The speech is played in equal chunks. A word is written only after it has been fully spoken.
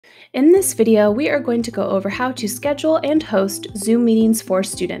In this video, we are going to go over how to schedule and host Zoom meetings for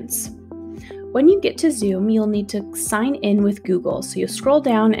students. When you get to Zoom, you'll need to sign in with Google. So you'll scroll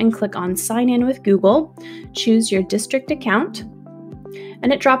down and click on Sign In with Google, choose your district account,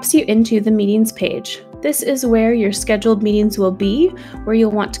 and it drops you into the meetings page. This is where your scheduled meetings will be, where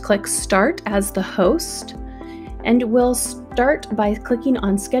you'll want to click Start as the host, and we'll start by clicking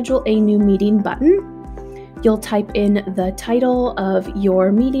on Schedule a New Meeting button. You'll type in the title of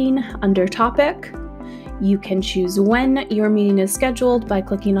your meeting under Topic. You can choose when your meeting is scheduled by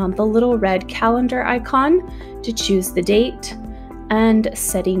clicking on the little red calendar icon to choose the date and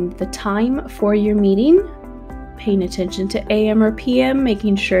setting the time for your meeting. Paying attention to AM or PM,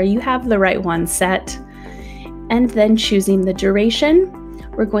 making sure you have the right one set. And then choosing the duration.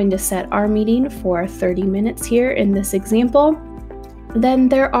 We're going to set our meeting for 30 minutes here in this example. Then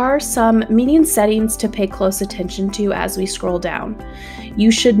there are some meeting settings to pay close attention to as we scroll down.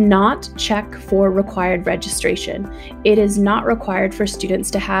 You should not check for required registration. It is not required for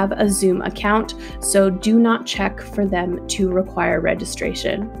students to have a Zoom account, so do not check for them to require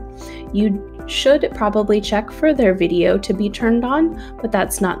registration. You should probably check for their video to be turned on, but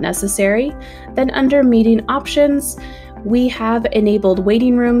that's not necessary. Then under meeting options, we have enabled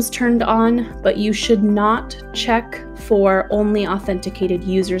waiting rooms turned on, but you should not check for only authenticated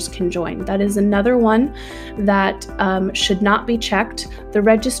users can join. That is another one that should not be checked. The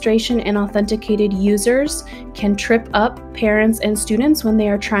registration and authenticated users can trip up parents and students when they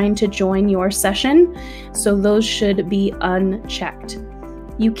are trying to join your session, so those should be unchecked.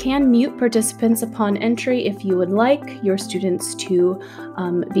 You can mute participants upon entry if you would like your students to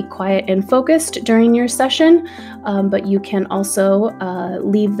be quiet and focused during your session, but you can also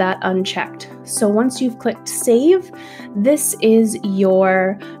leave that unchecked. So once you've clicked Save, this is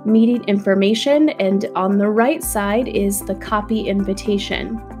your meeting information, and on the right side is the copy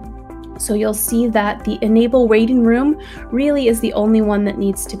invitation. So you'll see that the Enable Waiting Room really is the only one that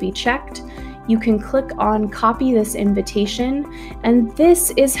needs to be checked. You can click on Copy this invitation, and this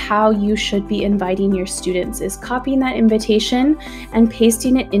is how you should be inviting your students, is copying that invitation and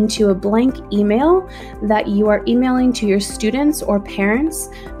pasting it into a blank email that you are emailing to your students or parents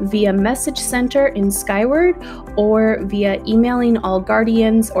via Message Center in Skyward or via emailing all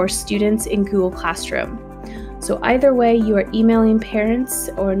guardians or students in Google Classroom. So either way, you are emailing parents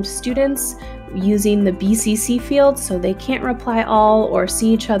or students using the BCC field so they can't reply all or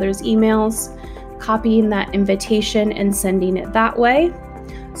see each other's emails, copying that invitation and sending it that way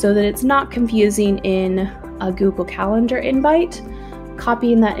so that it's not confusing in a Google Calendar invite.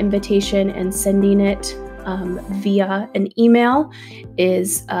 Copying that invitation and sending it via an email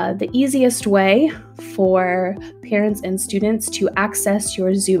is the easiest way for parents and students to access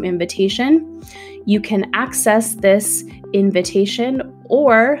your Zoom invitation. You can access this invitation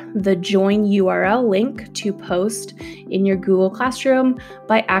or the join URL link to post in your Google Classroom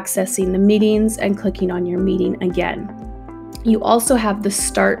by accessing the meetings and clicking on your meeting again. You also have the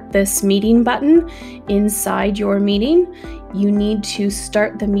Start This Meeting button inside your meeting. You need to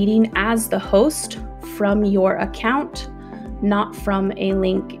start the meeting as the host from your account, not from a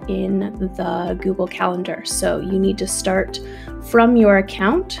link in the Google Calendar. So you need to start from your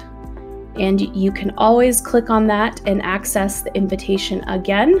account, and you can always click on that and access the invitation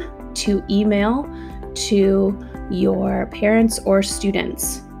again to email to your parents or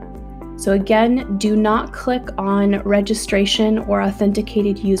students. So again, do not click on registration or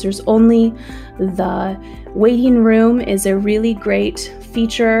authenticated users only. The waiting room is a really great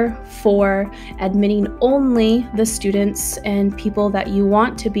feature for admitting only the students and people that you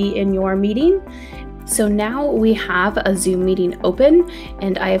want to be in your meeting. So now we have a Zoom meeting open,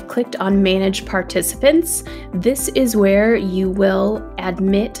 and I have clicked on Manage Participants. This is where you will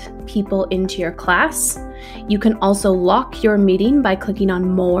admit people into your class. You can also lock your meeting by clicking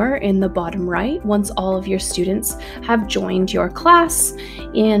on More in the bottom right once all of your students have joined your class.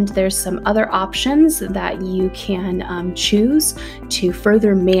 And there's some other options that you can choose to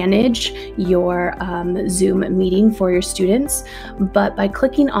further manage your Zoom meeting for your students. But by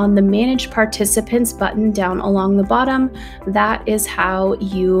clicking on the Manage Participants button down along the bottom, that is how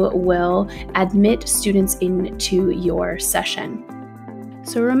you will admit students into your session.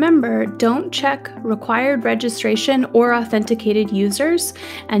 So remember, don't check required registration or authenticated users,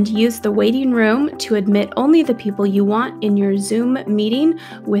 and use the waiting room to admit only the people you want in your Zoom meeting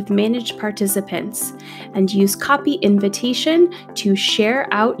with managed participants, and use copy invitation to share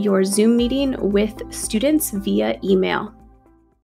out your Zoom meeting with students via email.